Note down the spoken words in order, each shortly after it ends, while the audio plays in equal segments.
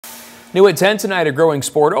New at 10 tonight, a growing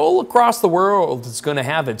sport all across the world. It's going to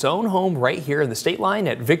have its own home right here in the state line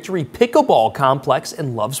at Victory Pickleball Complex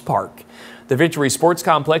in Loves Park. The Victory Sports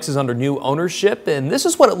Complex is under new ownership, and this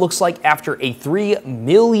is what it looks like after a $3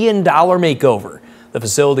 million makeover. The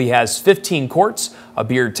facility has 15 courts, a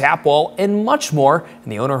beer tap wall, and much more.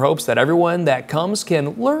 And the owner hopes that everyone that comes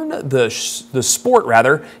can learn the sport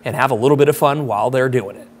and have a little bit of fun while they're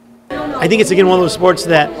doing it. I think it's again one of those sports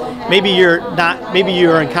that maybe you're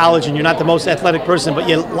in college and you're not the most athletic person, but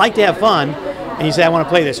you like to have fun, and you say I want to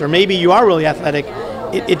play this. Or maybe you are really athletic.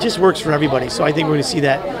 It just works for everybody. So I think we're going to see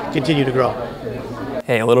that continue to grow.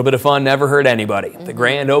 Hey, a little bit of fun never hurt anybody. The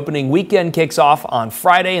grand opening weekend kicks off on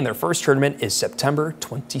Friday, and their first tournament is September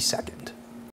 22nd.